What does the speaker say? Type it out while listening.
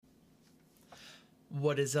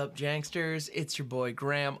What is up, Janksters? It's your boy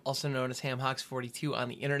Graham, also known as HamHawks42 on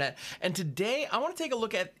the internet. And today I want to take a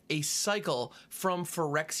look at a cycle from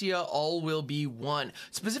Phyrexia All Will Be One.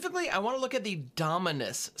 Specifically, I want to look at the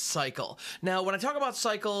Dominus cycle. Now, when I talk about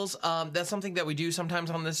cycles, that's something that we do sometimes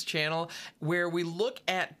on this channel, where we look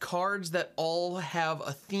at cards that all have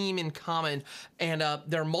a theme in common, and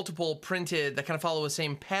there are multiple printed that kind of follow the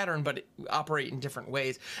same pattern, but operate in different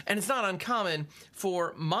ways. And it's not uncommon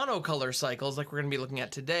for monocolor cycles, like we're going to be looking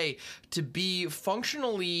at today, to be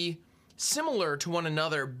functionally similar to one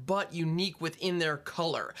another but unique within their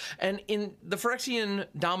color. And in the Phyrexian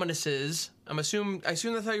Dominuses, I assume that's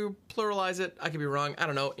how you pluralize it. I could be wrong. I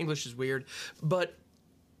don't know. English is weird. But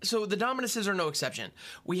so the Dominuses are no exception.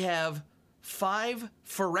 We have 5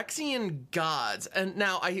 Phyrexian gods. And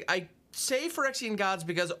now I say Phyrexian gods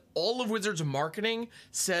because all of Wizards' marketing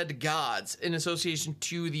said gods in association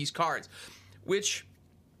to these cards, which,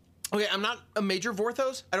 okay, I'm not a major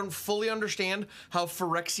Vorthos. I don't fully understand how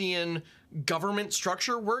Phyrexian government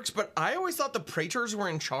structure works, but I always thought the Praetors were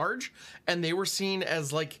in charge, and they were seen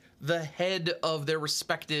as, like, the head of their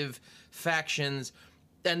respective factions,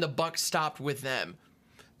 and the buck stopped with them.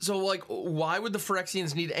 So, like, why would the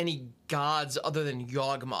Phyrexians need any gods other than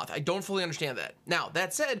Yawgmoth? I don't fully understand that. Now,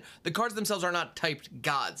 that said, the cards themselves are not typed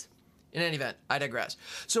gods. In any event, I digress.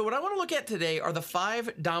 So what I want to look at today are the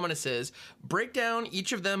 5 Dominuses, break down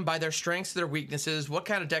each of them by their strengths, their weaknesses, what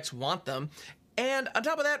kind of decks want them, and on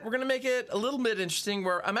top of that, we're going to make it a little bit interesting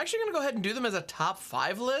where I'm actually going to go ahead and do them as a top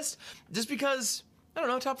 5 list, just because, I don't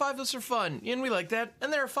know, top 5 lists are fun, and we like that,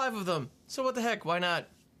 and there are 5 of them, so what the heck, why not?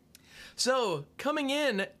 So, coming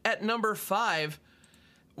in at number 5,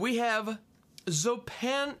 we have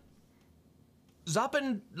Zapandrel.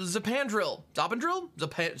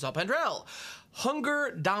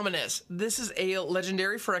 Hunger Dominus. This is a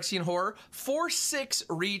legendary Phyrexian horror. 4/6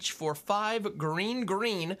 reach for 5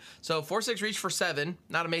 green. So 4/6 reach for 7.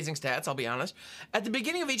 Not amazing stats, I'll be honest. At the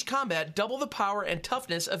beginning of each combat, double the power and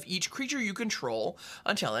toughness of each creature you control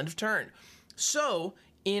until end of turn. So,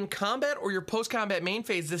 in combat or your post-combat main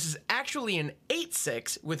phase, this is actually an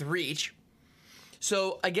 8/6 with reach.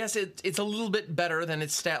 So I guess it's a little bit better than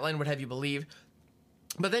its stat line would have you believe.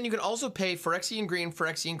 But then you can also pay Phyrexian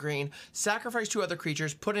green, sacrifice 2 other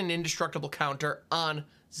creatures, put an indestructible counter on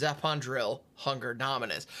Zapandrel Hunger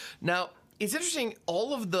Dominus. Now, it's interesting,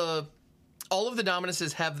 all of the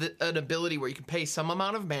Dominuses have an ability where you can pay some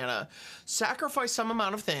amount of mana, sacrifice some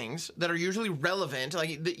amount of things that are usually relevant,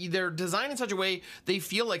 like they're designed in such a way they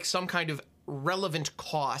feel like some kind of relevant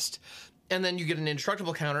cost, and then you get an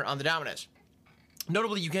indestructible counter on the Dominus.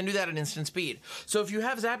 Notably, you can do that at instant speed. So if you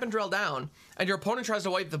have Zapandrel down and your opponent tries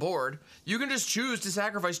to wipe the board, you can just choose to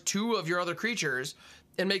sacrifice 2 of your other creatures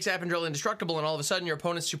and make Zapandrel indestructitible, and all of a sudden your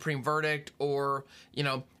opponent's Supreme Verdict or, you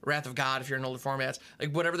know, Wrath of God if you're in older formats,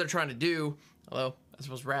 like whatever they're trying to do, although I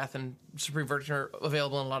suppose Wrath and Supreme Verdict are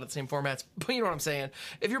available in a lot of the same formats, but you know what I'm saying.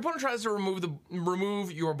 If your opponent tries to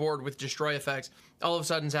remove your board with destroy effects, all of a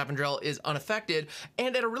sudden Zapandrel is unaffected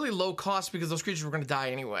and at a really low cost because those creatures were going to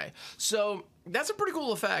die anyway. So that's a pretty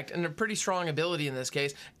cool effect and a pretty strong ability in this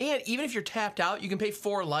case. And even if you're tapped out, you can pay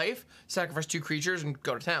 4 life, sacrifice 2 creatures, and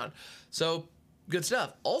go to town. So good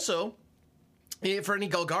stuff. Also, for any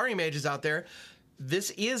Golgari mages out there, this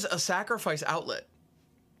is a sacrifice outlet.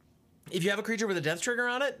 If you have a creature with a death trigger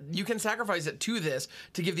on it, you can sacrifice it to this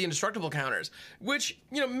to give the indestructible counters, which,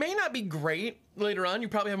 you know, may not be great later on. You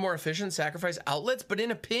probably have more efficient sacrifice outlets, but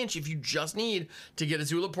in a pinch, if you just need to get a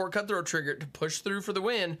Zulaport Cutthroat trigger to push through for the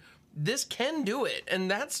win, this can do it, and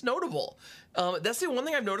that's notable. That's the one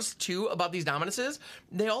thing I've noticed too about these Dominuses.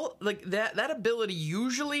 They all, like, that ability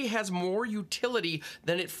usually has more utility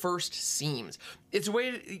than it first seems. It's a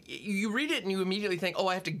way you read it and you immediately think, oh,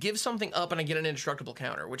 I have to give something up and I get an indestructible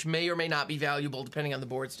counter, which may or may not be valuable depending on the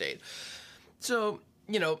board state. So,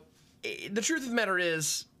 you know, the truth of the matter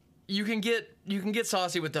is, you can get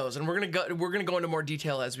saucy with those, and we're gonna go into more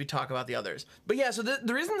detail as we talk about the others. But yeah, so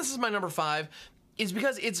the reason this is my number 5 is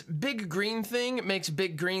because it's big green thing makes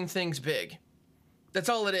big green things big. That's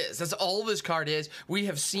all it is. That's all this card is. We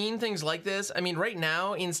have seen things like this. I mean, right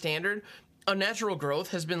now in Standard, Unnatural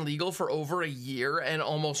Growth has been legal for over a year and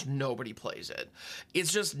almost nobody plays it.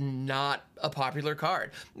 It's just not a popular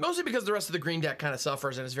card. Mostly because the rest of the green deck kind of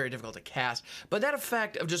suffers and it's very difficult to cast. But that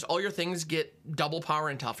effect of just all your things get double power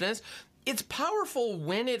and toughness, it's powerful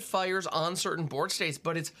when it fires on certain board states,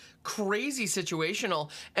 but it's crazy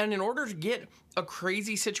situational. And in order to get a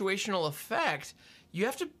crazy situational effect, you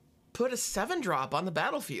have to put a 7-drop on the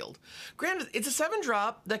battlefield. Granted, it's a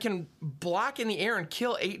 7-drop that can block in the air and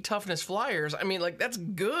kill 8 toughness flyers. I mean, like, that's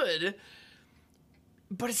good.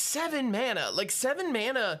 But it's 7 mana. Like, 7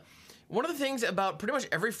 mana one of the things about pretty much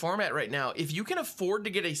every format right now, if you can afford to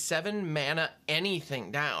get a 7 mana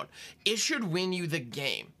anything down, it should win you the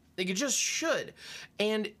game. Like, it just should.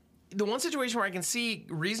 And the one situation where I can see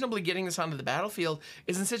reasonably getting this onto the battlefield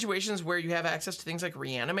is in situations where you have access to things like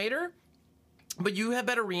Reanimator, but you have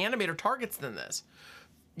better Reanimator targets than this.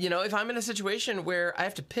 You know, if I'm in a situation where I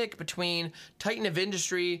have to pick between Titan of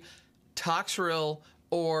Industry, Toxrill,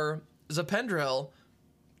 or Zapendril,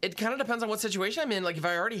 it kind of depends on what situation I'm in. Like, if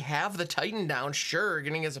I already have the Titan down, sure,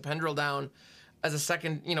 getting a Zapendril down as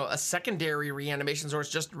a secondary reanimation source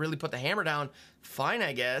just to really put the hammer down, fine,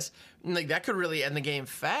 I guess. Like, that could really end the game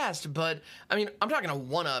fast, but, I mean, I'm talking a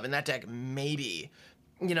 1-of in that deck, maybe.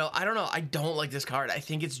 You know, I don't know. I don't like this card. I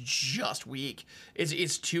think it's just weak.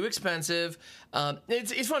 It's too expensive.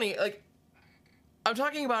 It's funny, like, I'm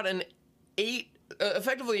talking about an 8...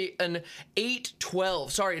 effectively an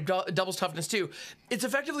 8/12. Sorry, it doubles toughness too. It's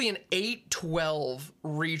effectively an 8/12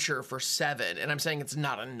 reacher for 7, and I'm saying it's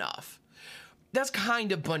not enough. That's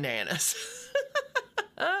kind of bananas.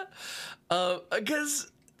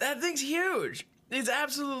 Because that thing's huge. It's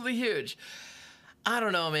absolutely huge. I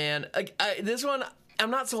don't know, man. This one,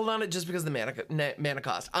 I'm not sold on it just because of the mana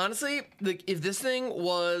cost. Honestly, like, if this thing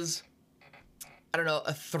was, I don't know,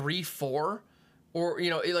 a 3/4, or, you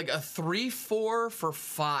know, like a 3/4 for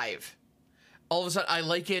 5. All of a sudden, I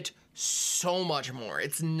like it so much more.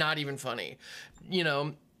 It's not even funny. You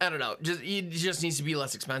know, I don't know. It just needs to be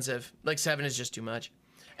less expensive. Like, 7 is just too much.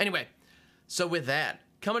 Anyway, so with that,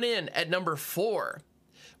 coming in at number 4,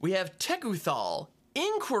 we have Tekuthal,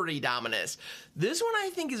 Inquiry Dominus. This one I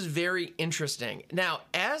think is very interesting. Now,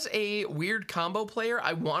 as a weird combo player,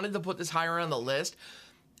 I wanted to put this higher on the list,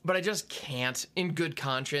 but I just can't, in good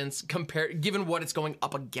conscience, given what it's going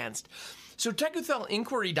up against. So Tekuthal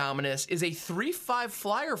Inquiry Dominus is a 3/5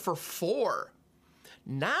 flyer for 4.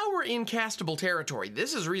 Now we're in castable territory.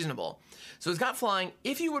 This is reasonable. So it's got flying.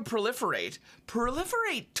 If you would proliferate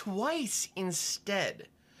twice instead.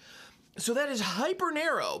 So that is hyper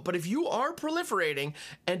narrow, but if you are proliferating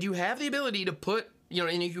and you have the ability to put, you know,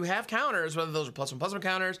 and if you have counters, whether those are +1/+1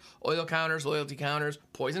 counters, oil counters, loyalty counters,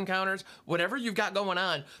 poison counters, whatever you've got going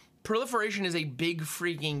on, proliferation is a big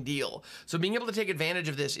freaking deal. So being able to take advantage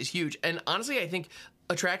of this is huge. And honestly, I think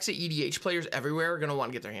Atraxa EDH players everywhere are going to want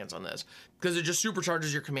to get their hands on this because it just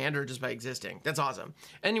supercharges your commander just by existing. That's awesome.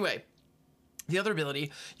 Anyway, the other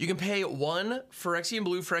ability, you can pay 1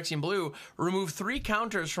 Phyrexian Blue, remove 3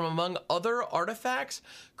 counters from among other artifacts,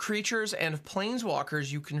 creatures, and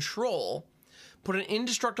planeswalkers you control. Put an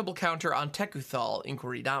indestructible counter on Tekuthal,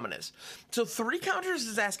 Inquiry Dominus. So 3 counters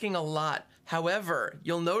is asking a lot. However,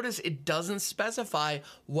 you'll notice it doesn't specify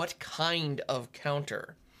what kind of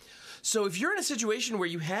counter. So if you're in a situation where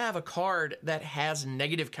you have a card that has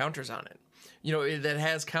negative counters on it, you know, that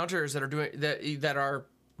has counters that are that are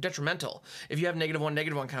detrimental. If you have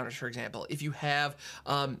 -1/-1 counters, for example, if you have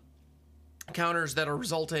counters that are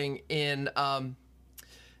resulting in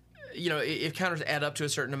you know, if counters add up to a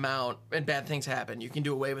certain amount and bad things happen, you can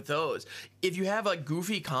do away with those. If you have like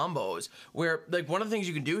goofy combos where, like, one of the things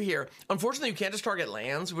you can do here, unfortunately you can't just target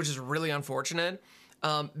lands, which is really unfortunate.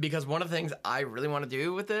 Because one of the things I really want to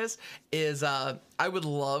do with this is I would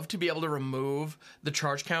love to be able to remove the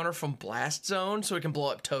charge counter from Blast Zone so it can blow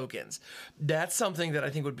up tokens. That's something that I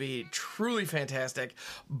think would be truly fantastic,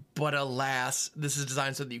 but alas, this is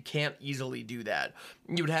designed so that you can't easily do that.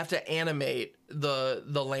 You would have to animate the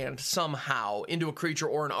land somehow into a creature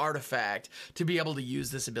or an artifact to be able to use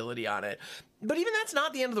this ability on it. But even that's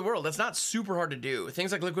not the end of the world. That's not super hard to do.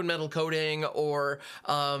 Things like liquid metal coating or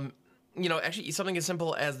you know, actually something as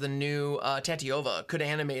simple as the new Tatiova could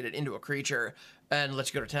animate it into a creature and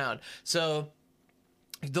let you go to town. So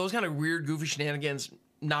those kind of weird, goofy shenanigans,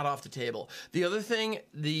 not off the table. The other thing,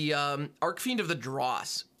 the Archfiend of the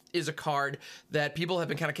Dross is a card that people have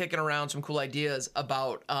been kind of kicking around some cool ideas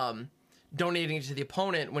about donating it to the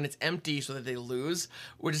opponent when it's empty so that they lose,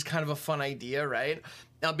 which is kind of a fun idea, right?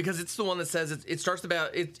 Because it's the one that says it starts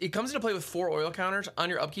about it comes into play with 4 oil counters. On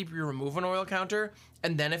your upkeep, you remove an oil counter,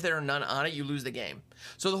 and then if there are none on it, you lose the game.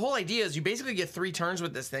 So the whole idea is you basically get 3 turns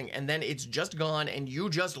with this thing, and then it's just gone, and you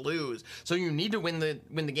just lose. So you need to win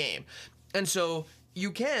the game. And so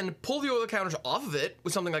you can pull the oil counters off of it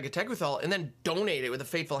with something like a Tekuthal, and then donate it with a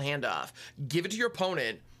Fateful Handoff. Give it to your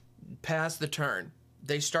opponent, pass the turn.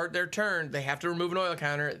 They start their turn, they have to remove an oil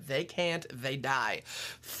counter, they can't, they die.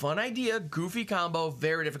 Fun idea, goofy combo,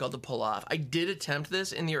 very difficult to pull off. I did attempt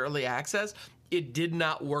this in the early access. It did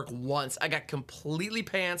not work once. I got completely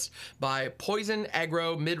pantsed by poison,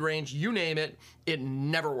 aggro, mid-range, you name it. It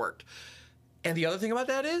never worked. And the other thing about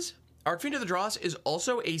that is, Archfiend of the Dross is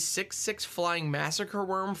also a 6/6 flying Massacre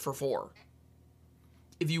Worm for 4.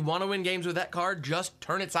 If you want to win games with that card, just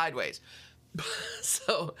turn it sideways.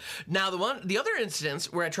 So now the other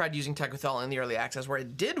instance where I tried using Tequethal in the early access where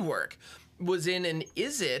it did work was in an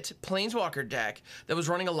Izzet Planeswalker deck that was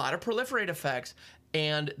running a lot of proliferate effects,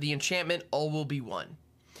 and the enchantment All Will Be One.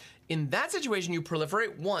 In that situation, you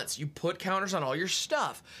proliferate once, you put counters on all your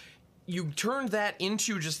stuff. You turn that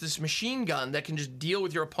into just this machine gun that can just deal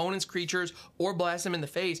with your opponent's creatures or blast them in the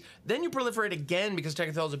face. Then you proliferate again because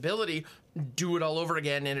Tequethal's ability, do it all over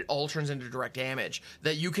again, and it all turns into direct damage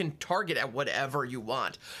that you can target at whatever you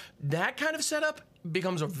want. That kind of setup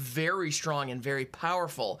becomes a very strong and very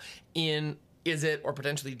powerful in Izzet or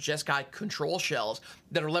potentially Jeskai control shells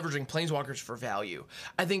that are leveraging Planeswalkers for value.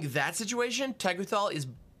 I think that situation, Tequethal is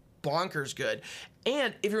bonkers good.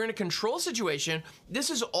 And if you're in a control situation,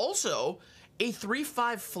 this is also a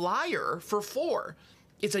 3/5 flyer for 4.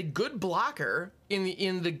 It's a good blocker in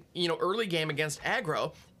the early game against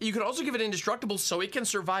aggro. You can also give it indestructible so it can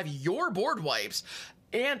survive your board wipes,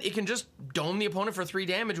 and it can just dome the opponent for 3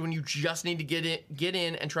 damage when you just need to get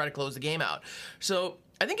in and try to close the game out. So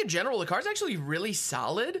I think in general, the card's actually really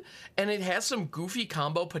solid, and it has some goofy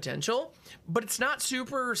combo potential, but it's not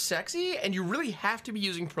super sexy, and you really have to be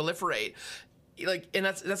using Proliferate. And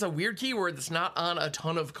that's a weird keyword that's not on a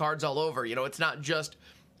ton of cards all over. It's not just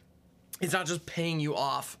paying you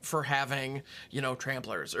off for having,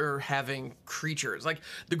 tramplers or having creatures. Like,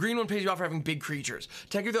 the green one pays you off for having big creatures.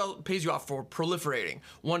 Tequethal pays you off for proliferating.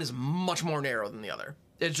 One is much more narrow than the other.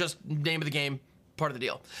 It's just name of the game, part of the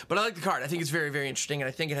deal. But I like the card. I think it's very, very interesting, and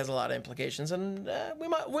I think it has a lot of implications, and we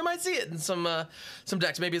might see it in some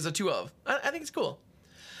decks, maybe as a 2-of. I think it's cool.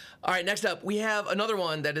 All right, next up, we have another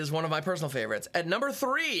one that is one of my personal favorites. At number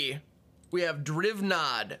 3, we have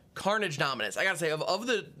Drivnod, Carnage Dominance. I gotta say, of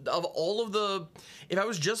all of the, if I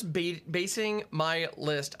was just basing my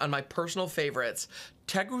list on my personal favorites,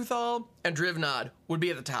 Tequethal and Drivnod would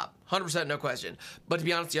be at the top, 100%, no question. But to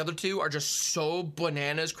be honest, the other two are just so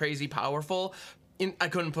bananas, crazy, powerful. I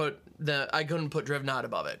couldn't put Drivnod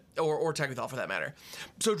above it, or Tequethal for that matter.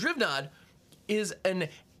 So Drivnod is an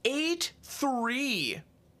 8/3.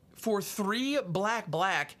 For 3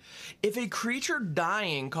 black, if a creature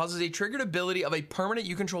dying causes a triggered ability of a permanent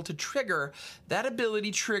you control to trigger, that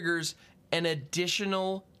ability triggers an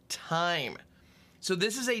additional time. So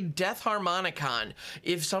this is a Death Harmonicon.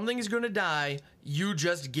 If something is going to die, you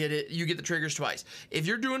just get it. You get the triggers twice. If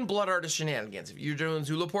you're doing Blood Artist shenanigans, if you're doing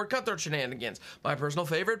Zulaport Cutthroat shenanigans, my personal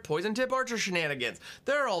favorite, Poison Tip Archer shenanigans,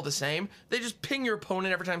 they're all the same. They just ping your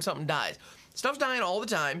opponent every time something dies. Stuff's dying all the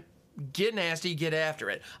time. Get nasty, get after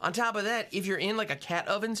it. On top of that, if you're in like a cat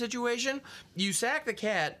oven situation, you sack the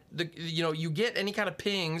cat, you get any kind of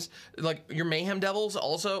pings, like your Mayhem Devils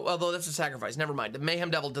also, although that's a sacrifice, never mind. The Mayhem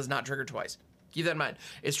Devil does not trigger twice. Keep that in mind.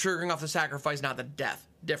 It's triggering off the sacrifice, not the death.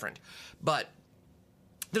 Different. But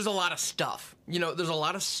there's a lot of stuff. There's a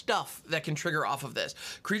lot of stuff that can trigger off of this.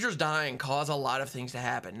 Creatures dying cause a lot of things to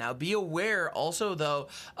happen. Now, be aware also, though,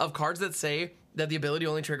 of cards that say that the ability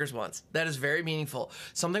only triggers once. That is very meaningful.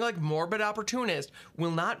 Something like Morbid Opportunist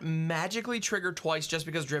will not magically trigger twice just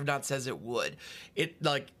because Drivnod says it would.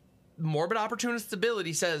 Morbid Opportunist's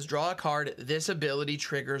ability says, draw a card, this ability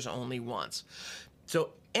triggers only once.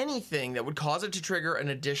 So anything that would cause it to trigger an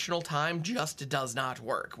additional time just does not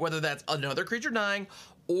work, whether that's another creature dying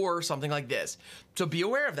or something like this. So be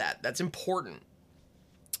aware of that. That's important.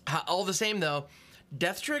 All the same, though,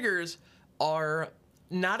 death triggers are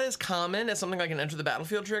not as common as something like an Enter the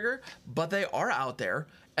Battlefield trigger, but they are out there,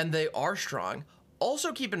 and they are strong.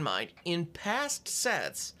 Also keep in mind, in past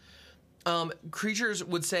sets, creatures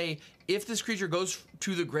would say, if this creature goes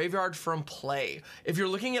to the graveyard from play, if you're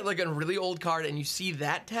looking at like a really old card and you see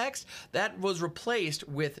that text, that was replaced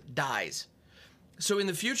with dies. So in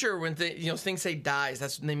the future, when things say dies,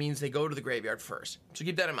 that means they go to the graveyard first. So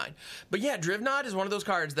keep that in mind. But yeah, Drivnod is one of those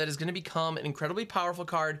cards that is going to become an incredibly powerful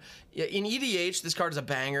card. In EDH, this card is a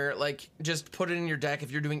banger. Like, just put it in your deck.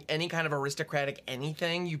 If you're doing any kind of aristocratic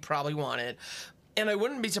anything, you probably want it. And I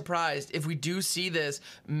wouldn't be surprised if we do see this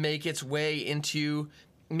make its way into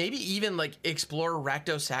maybe even like explore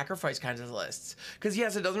Rakdos Sacrifice kinds of lists. Because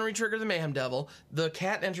yes, it doesn't re-trigger the Mayhem Devil. The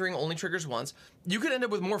cat entering only triggers once. You could end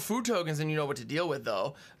up with more food tokens than you know what to deal with,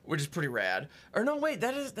 though, which is pretty rad. Or no, wait,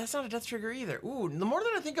 that's not a death trigger either. Ooh, the more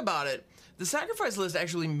that I think about it, the sacrifice list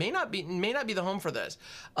actually may not be the home for this.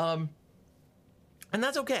 And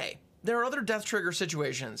that's okay. There are other death trigger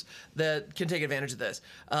situations that can take advantage of this.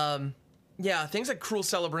 Yeah, things like Cruel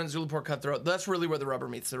Celebrant, Zulaport Cutthroat, that's really where the rubber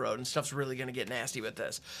meets the road, and stuff's really going to get nasty with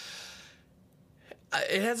this.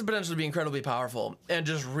 It has the potential to be incredibly powerful and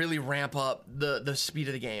just really ramp up the speed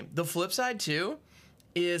of the game. The flip side, too,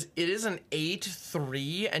 is it is an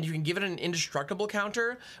 8/3, and you can give it an indestructible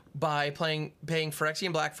counter by paying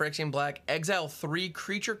Phyrexian Black, exile 3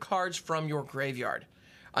 creature cards from your graveyard.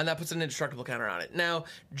 And that puts an indestructible counter on it. Now,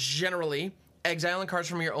 generally, exiling cards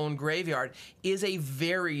from your own graveyard is a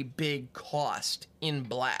very big cost in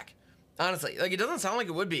Black. Honestly, like, it doesn't sound like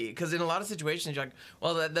it would be, because in a lot of situations, you're like,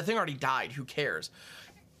 well, the thing already died, who cares?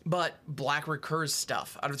 But Black recurs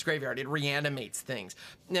stuff out of its graveyard. It reanimates things.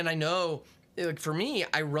 And I know, like, for me,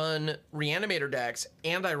 I run Reanimator decks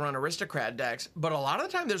and I run Aristocrat decks, but a lot of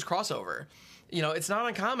the time there's crossover. You know, it's not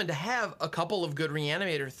uncommon to have a couple of good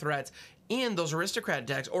Reanimator threats in those Aristocrat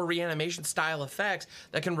decks or reanimation style effects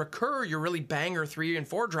that can recur your really banger 3 and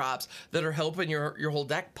 4 drops that are helping your whole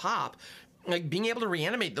deck pop. Like, being able to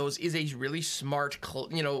reanimate those is a really smart,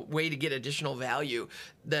 you know, way to get additional value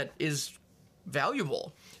that is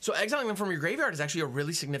valuable. So exiling them from your graveyard is actually a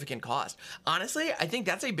really significant cost. Honestly, I think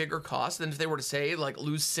that's a bigger cost than if they were to say, like,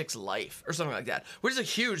 lose 6 life or something like that, which is a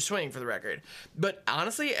huge swing for the record. But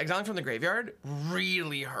honestly, exiling from the graveyard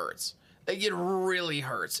really hurts. Like, it really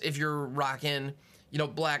hurts if you're rocking, you know,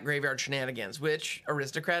 Black graveyard shenanigans, which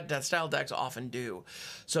Aristocrat death style decks often do.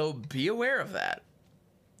 So be aware of that.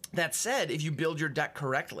 That said, if you build your deck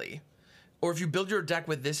correctly, or if you build your deck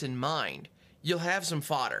with this in mind, you'll have some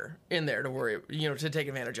fodder in there to worry, you know, to take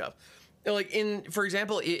advantage of. Like, for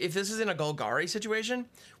example, if this is in a Golgari situation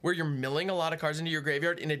where you're milling a lot of cards into your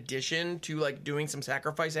graveyard in addition to, like, doing some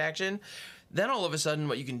sacrifice action, then all of a sudden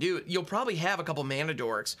what you can do, you'll probably have a couple Mana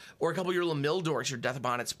Dorks or a couple of your Lamil Dorks, your Death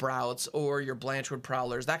Bonnet Sprouts or your Blanchwood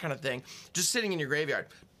Prowlers, that kind of thing, just sitting in your graveyard.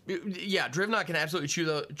 Yeah, Drivnot can absolutely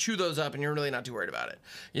chew those up, and you're really not too worried about it.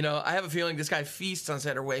 You know, I have a feeling this guy feasts on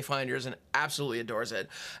Setter Wayfinders and absolutely adores it.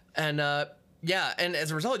 And yeah, and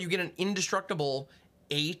as a result, you get an indestructible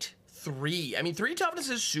 8/3. I mean, 3 toughness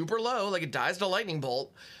is super low, like it dies to Lightning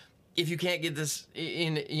Bolt if you can't get this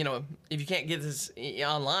in, you know, if you can't get this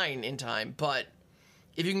online in time. But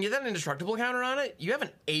if you can get that indestructible counter on it, you have an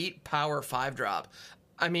 8 power 5-drop.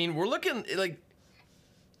 I mean, we're looking like,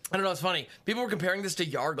 I don't know, it's funny. People were comparing this to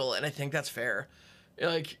Yargle, and I think that's fair.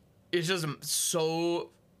 Like, it's just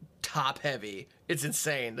so top heavy. It's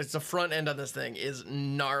insane. It's the front end of this thing is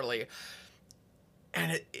gnarly.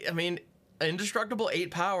 And I mean, indestructible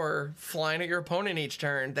 8 power flying at your opponent each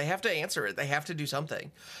turn, they have to answer it. They have to do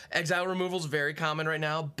something. Exile removal is very common right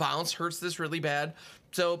now. Bounce hurts this really bad.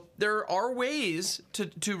 So there are ways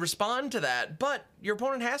to respond to that, but your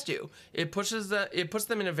opponent has to. It puts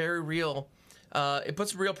them in a very real, it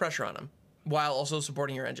puts real pressure on them while also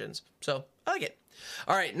supporting your engines. So I like it.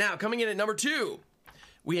 All right, now coming in at number 2,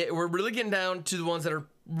 we're really getting down to the ones that are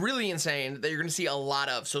really insane that you're going to see a lot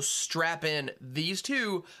of. So strap in. These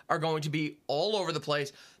 2 are going to be all over the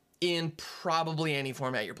place in probably any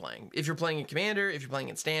format you're playing. If you're playing in Commander, if you're playing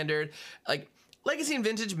in Standard, like Legacy and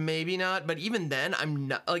Vintage, maybe not, but even then, I'm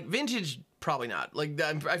not, like, Vintage, probably not. Like,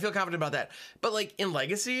 I feel confident about that. But, like, in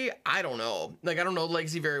Legacy, I don't know. Like, I don't know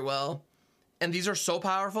Legacy very well. And these are so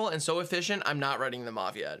powerful and so efficient, I'm not writing them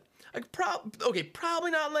off yet. Like, okay,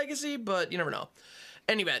 probably not Legacy, but you never know.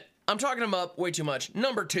 Anyway, I'm talking them up way too much.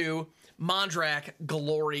 Number 2, Mondrak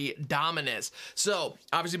Glory Dominus. So,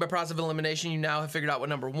 obviously by process of elimination, you now have figured out what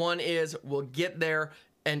number 1 is. We'll get there.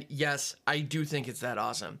 And yes, I do think it's that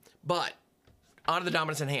awesome. But on to the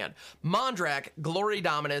dominance in hand. Mondrak Glory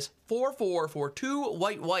Dominus, 4/4 for 2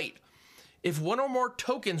 white. If one or more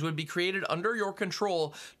tokens would be created under your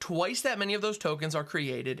control, twice that many of those tokens are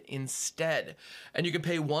created instead. And you can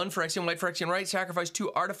pay 1 Phyrexian Right, sacrifice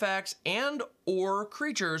 2 artifacts and or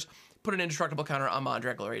creatures, put an indestructible counter on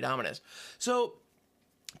Mondrak Glory Dominus. So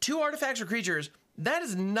 2 artifacts or creatures, that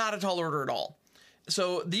is not a tall order at all.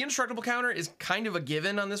 So the indestructible counter is kind of a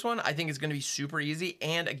given on this one. I think it's going to be super easy.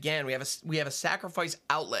 And again, we have a sacrifice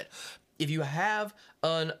outlet. If you have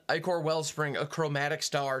an Ichor Wellspring, a Chromatic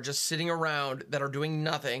Star just sitting around that are doing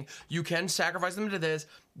nothing, you can sacrifice them to this,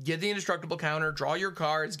 get the indestructible counter, draw your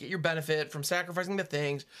cards, get your benefit from sacrificing the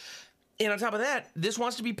things. And on top of that, this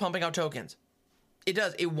wants to be pumping out tokens. It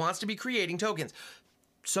does. It wants to be creating tokens.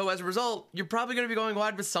 So as a result, you're probably going to be going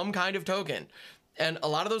wide with some kind of token. And a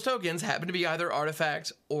lot of those tokens happen to be either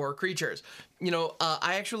artifacts or creatures. You know,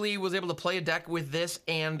 I actually was able to play a deck with this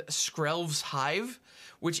and Skrelv's Hive,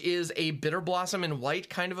 which is a Bitter Blossom in white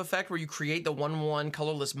kind of effect where you create the 1/1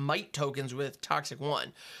 colorless might tokens with Toxic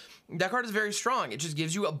 1. That card is very strong. It just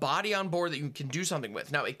gives you a body on board that you can do something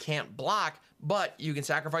with. Now, it can't block, but you can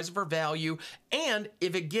sacrifice it for value. And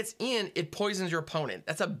if it gets in, it poisons your opponent.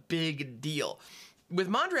 That's a big deal. With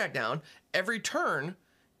Mondrak down, every turn,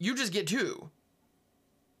 you just get 2.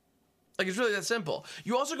 Like, it's really that simple.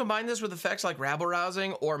 You also combine this with effects like Rabble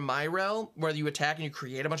Rousing or Myrel, where you attack and you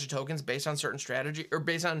create a bunch of tokens based on certain strategy or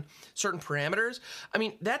based on certain parameters. I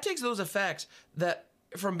mean, that takes those effects that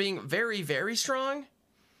from being very, very strong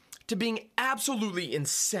to being absolutely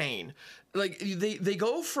insane. Like, they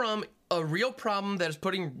go from a real problem that is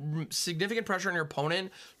putting significant pressure on your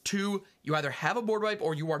opponent to you either have a board wipe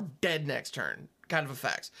or you are dead next turn kind of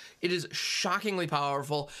effects. It is shockingly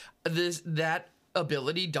powerful. That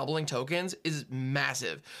ability, doubling tokens, is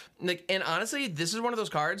massive. Like, and honestly, this is one of those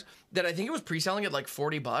cards that I think it was pre-selling at like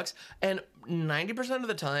 $40, and 90% of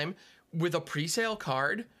the time with a pre-sale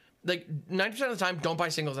card, like 90% of the time, don't buy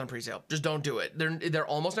singles on pre-sale. Just don't do it. They're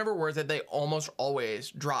almost never worth it. They almost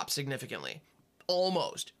always drop significantly.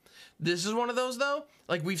 Almost. This is one of those, though.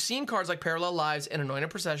 Like, we've seen cards like Parallel Lives and Anointed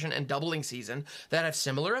Procession and Doubling Season that have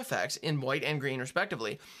similar effects in white and green,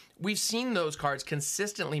 respectively. We've seen those cards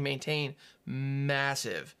consistently maintain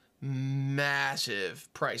massive, massive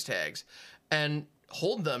price tags and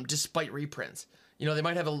hold them despite reprints. You know, they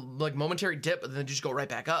might have a momentary dip, but then just go right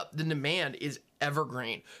back up. The demand is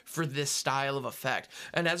evergreen for this style of effect.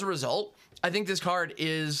 And as a result, I think this card's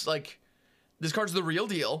the real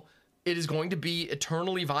deal. It is going to be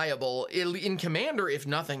eternally viable in Commander, if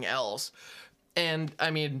nothing else. And, I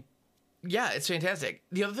mean, yeah, it's fantastic.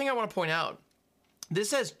 The other thing I want to point out, this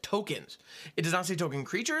says tokens. It does not say token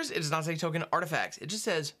creatures. It does not say token artifacts. It just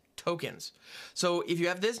says tokens. So if you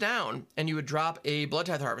have this down and you would drop a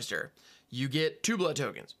Bloodtithe Harvester, you get 2 blood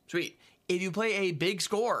tokens. Sweet. If you play a big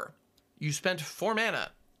score, you spent 4 mana.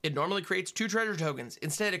 It normally creates 2 treasure tokens.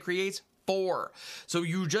 Instead, it creates 4. So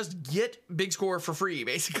you just get big score for free,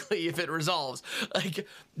 basically, if it resolves. Like,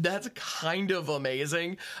 that's kind of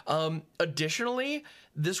amazing. Additionally,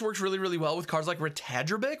 this works really, really well with cards like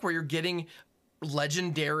Ratadrabik, where you're getting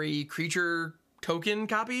legendary creature token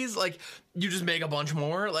copies. Like, you just make a bunch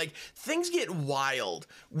more. Like, things get wild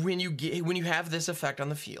when you have this effect on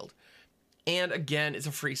the field. And again, it's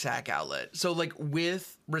a free sack outlet. So, like,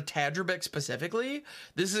 with Ratadrabik specifically,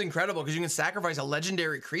 this is incredible because you can sacrifice a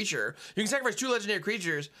legendary creature. You can sacrifice 2 legendary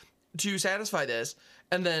creatures to satisfy this,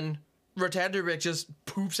 and then Ratadrabik just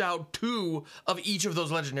poops out 2 of each of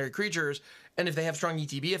those legendary creatures. And if they have strong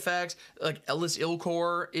ETB effects, like Ellis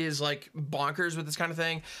Ilkor is like bonkers with this kind of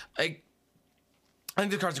thing. I think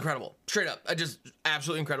this card's incredible. Straight up.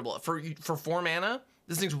 Absolutely incredible. For 4 mana,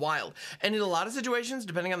 this thing's wild. And in a lot of situations,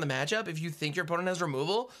 depending on the matchup, if you think your opponent has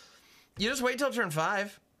removal, you just wait till turn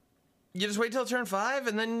 5.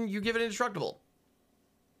 And then you give it indestructible.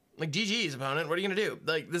 Like, GG's, opponent. What are you going to do?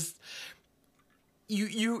 Like, this...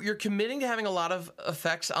 You're committing to having a lot of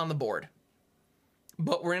effects on the board.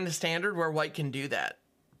 But we're in a standard where white can do that.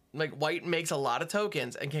 Like, white makes a lot of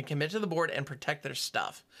tokens and can commit to the board and protect their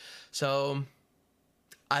stuff. So,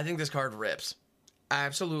 I think this card rips.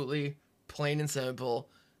 Absolutely. Plain and simple,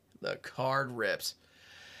 the card rips.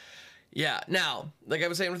 Yeah, now, like I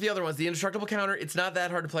was saying with the other ones, the indestructible counter, it's not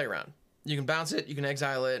that hard to play around. You can bounce it, you can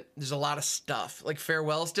exile it. There's a lot of stuff. Like,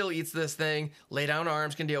 Farewell still eats this thing. Lay Down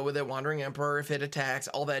Arms can deal with it. Wandering Emperor, if it attacks,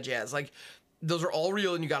 all that jazz. Like, those are all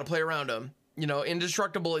real and you got to play around them. You know,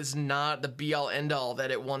 indestructible is not the be-all, end-all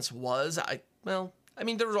that it once was. I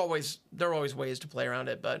mean, there are always ways to play around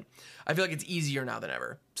it, but I feel like it's easier now than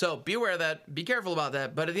ever. So, be aware of that. Be careful about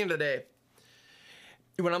that. But at the end of the day,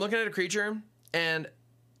 when I'm looking at a creature and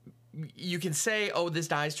you can say, oh, this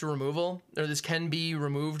dies to removal, or this can be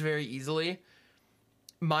removed very easily,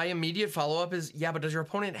 my immediate follow-up is, yeah, but does your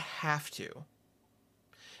opponent have to?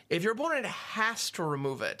 If your opponent has to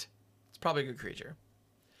remove it, it's probably a good creature.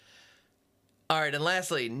 All right, and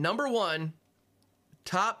lastly, number 1,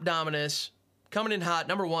 top Dominus, coming in hot,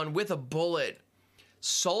 number 1 with a bullet,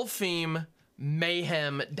 Sulfime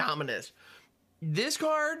Mayhem Dominus. This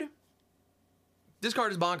card is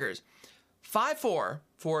bonkers. 5/4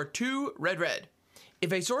 for 2 red.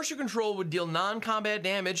 If a source you control would deal non-combat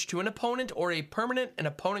damage to an opponent or a permanent an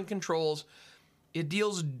opponent controls, it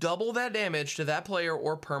deals double that damage to that player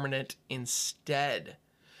or permanent instead.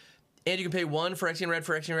 And you can pay 1 for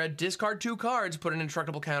Phyrexian Red, discard 2 cards, put an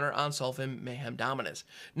indestructible counter on Sulfime Mayhem Dominus.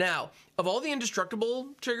 Now, of all the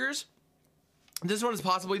indestructible triggers, this one is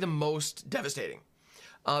possibly the most devastating.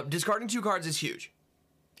 Discarding 2 cards is huge.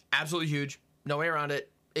 Absolutely huge. No way around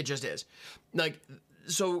it. It just is. Like,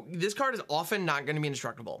 so this card is often not going to be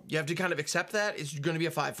indestructible. You have to kind of accept that. It's going to be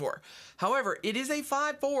a 5/4. However, it is a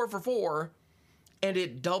 5/4 for 4, and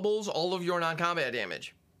it doubles all of your non-combat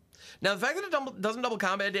damage. Now, the fact that it doesn't double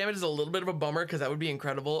combat damage is a little bit of a bummer because that would be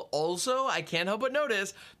incredible. Also, I can't help but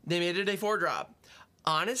notice they made it a 4-drop.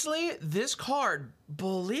 Honestly, this card,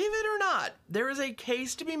 believe it or not, there is a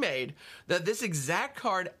case to be made that this exact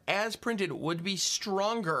card as printed would be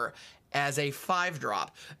stronger as a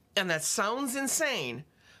 5-drop. And that sounds insane,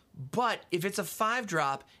 but if it's a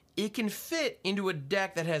 5-drop, it can fit into a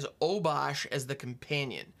deck that has Obosh as the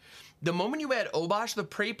companion. The moment you add Obosh, the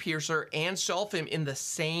Prey Piercer, and Solfim in the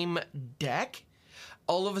same deck,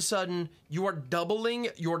 all of a sudden you are doubling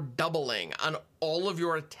on all of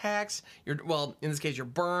your attacks, well, in this case, your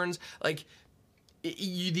burns. Like,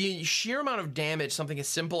 the sheer amount of damage something as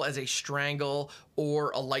simple as a Strangle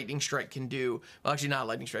or a Lightning Strike can do, well, actually not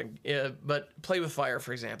Lightning Strike, but Play with Fire,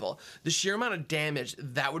 for example, the sheer amount of damage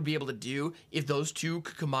that would be able to do if those two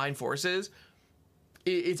could combine forces,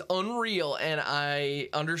 it's unreal, and I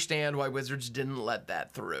understand why Wizards didn't let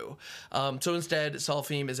that through. So instead,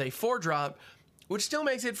 Solfim is a 4-drop, which still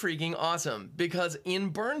makes it freaking awesome, because in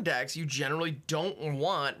burn decks, you generally don't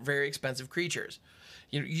want very expensive creatures.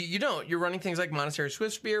 You don't. You're running things like Monastery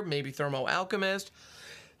Swiftspear, maybe Thermo Alchemist.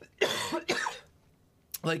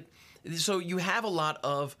 Like, so you have a lot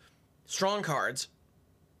of strong cards,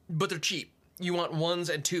 but they're cheap. You want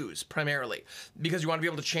 1s and 2s primarily, because you want to be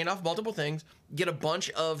able to chain off multiple things, get a bunch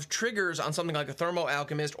of triggers on something like a Thermo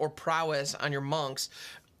Alchemist or Prowess on your monks,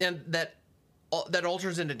 and that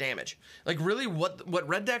alters into damage. Like, really what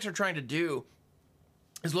red decks are trying to do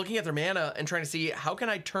is looking at their mana and trying to see, how can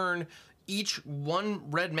I turn each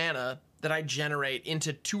 1 red mana that I generate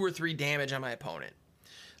into 2 or 3 damage on my opponent.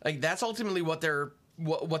 Like, that's ultimately what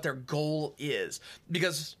their goal is.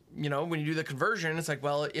 Because, when you do the conversion, it's like,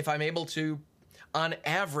 well, if I'm able to, on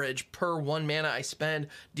average, per 1 mana I spend,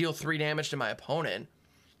 deal 3 damage to my opponent,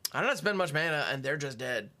 I don't have to spend much mana and they're just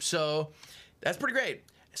dead. So that's pretty great.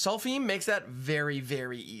 Solfim makes that very,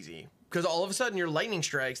 very easy. Because all of a sudden your Lightning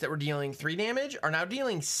Strikes that were dealing 3 damage are now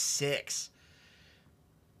dealing 6.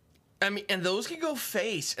 I mean, and those can go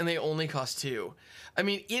face, and they only cost 2. I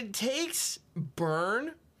mean, it takes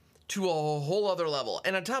burn to a whole other level.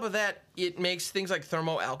 And on top of that, it makes things like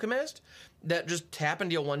Thermo Alchemist that just tap and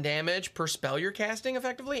deal 1 damage per spell you're casting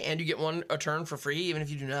effectively, and you get 1 a turn for free, even if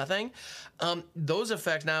you do nothing. Those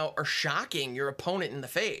effects now are shocking your opponent in the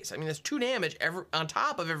face. I mean, that's 2 damage on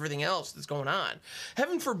top of everything else that's going on.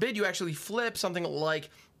 Heaven forbid you actually flip something like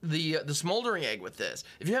the Smoldering Egg with this.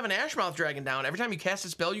 If you have an Ashmouth Dragon down, every time you cast a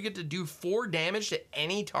spell, you get to do 4 damage to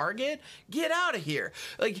any target. Get out of here.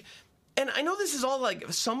 Like, and I know this is all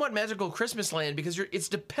like somewhat magical Christmas land, because it's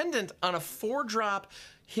dependent on a 4-drop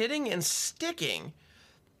hitting and sticking.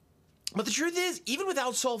 But the truth is, even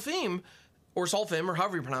without Solfim, or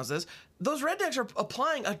however you pronounce this, those red decks are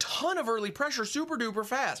applying a ton of early pressure super duper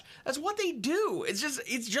fast. That's what they do. It's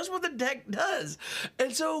just what the deck does.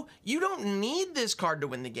 And so you don't need this card to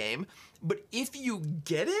win the game, but if you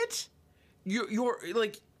get it, you're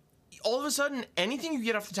like, all of a sudden, anything you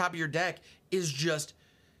get off the top of your deck is just,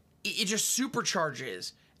 it just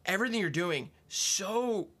supercharges everything you're doing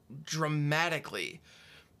so dramatically.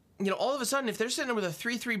 All of a sudden, if they're sitting with a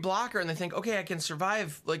 3/3 blocker and they think, okay, I can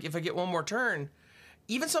survive, like, if I get 1 more turn,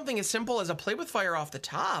 even something as simple as a Play with Fire off the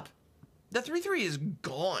top, that 3/3 is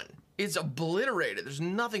gone. It's obliterated. There's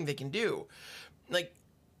nothing they can do. Like,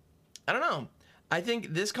 I don't know. I think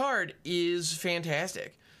this card is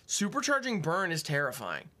fantastic. Supercharging burn is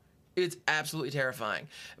terrifying. It's absolutely terrifying.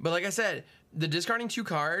 But like I said, the discarding 2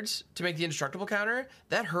 cards to make the indestructible counter,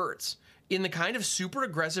 that hurts. In the kind of super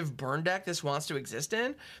aggressive burn deck this wants to exist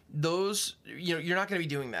in, those, you're not going to be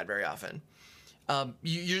doing that very often.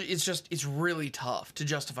 It's really tough to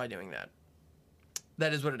justify doing that.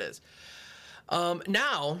 That is what it is.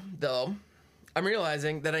 Now, though, I'm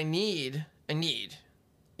realizing that I need,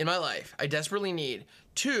 in my life, I desperately need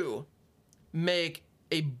to make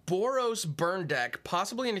a Boros burn deck,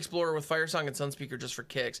 possibly an Explorer with Firesong and Sunspeaker just for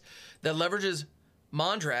kicks, that leverages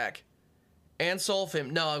Mondrak and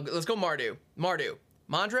Solfim. No, let's go Mardu.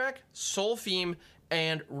 Mondrak, Solfim,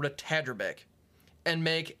 and Retadribik. And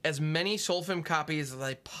make as many Solfim copies as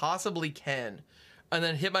I possibly can. And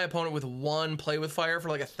then hit my opponent with 1 Play with Fire for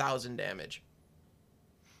like 1,000 damage.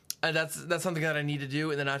 And that's something that I need to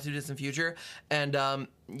do in the not too distant future. And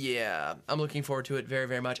yeah, I'm looking forward to it very,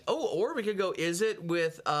 very much. Oh, or we could go Izzet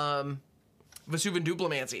with Vesuvan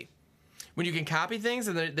Duplimancy. When you can copy things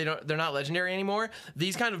and they're not legendary anymore,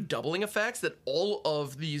 these kind of doubling effects that all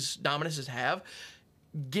of these Dominuses have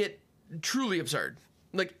get truly absurd.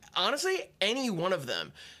 Like, honestly, any one of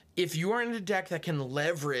them, if you are in a deck that can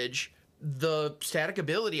leverage the static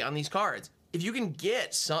ability on these cards, if you can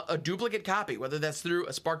get a duplicate copy, whether that's through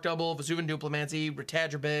a Spark Double, Vesuvan Duplimancy,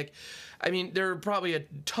 Retadribik, I mean, there are probably a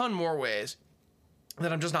ton more ways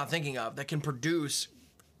that I'm just not thinking of that can produce,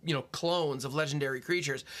 clones of legendary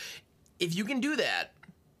creatures. If you can do that,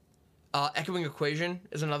 Echoing Equation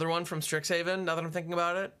is another one from Strixhaven, now that I'm thinking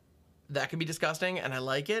about it. That could be disgusting, and I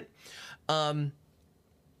like it.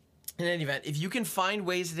 in any event, if you can find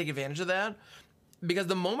ways to take advantage of that, because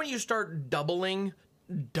the moment you start doubling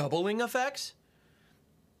effects,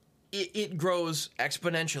 it grows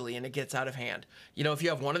exponentially and it gets out of hand. You know, if you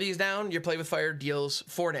have one of these down, your Play with Fire deals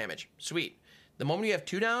 4 damage. Sweet. The moment you have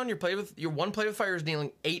 2 down, your one Play with Fire is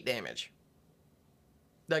dealing 8 damage.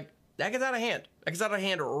 Like, that gets out of hand. That gets out of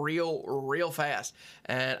hand real fast.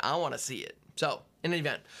 And I want to see it. So, in any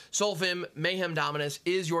event, Solfim Mayhem Dominus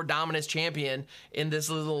is your Dominus champion in this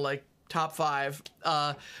little, like, top 5,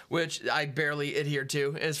 which I barely adhered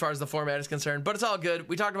to as far as the format is concerned. But it's all good.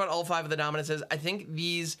 We talked about all 5 of the Dominuses. I think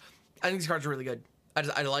these cards are really good.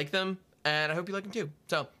 I like them, and I hope you like them too.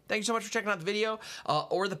 So, thank you so much for checking out the video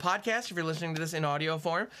or the podcast if you're listening to this in audio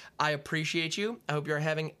form. I appreciate you. I hope you're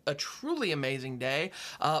having a truly amazing day.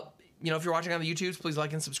 You know, if you're watching on the YouTubes, please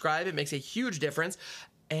like and subscribe. It makes a huge difference.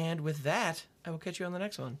 And with that, I will catch you on the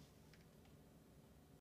next one.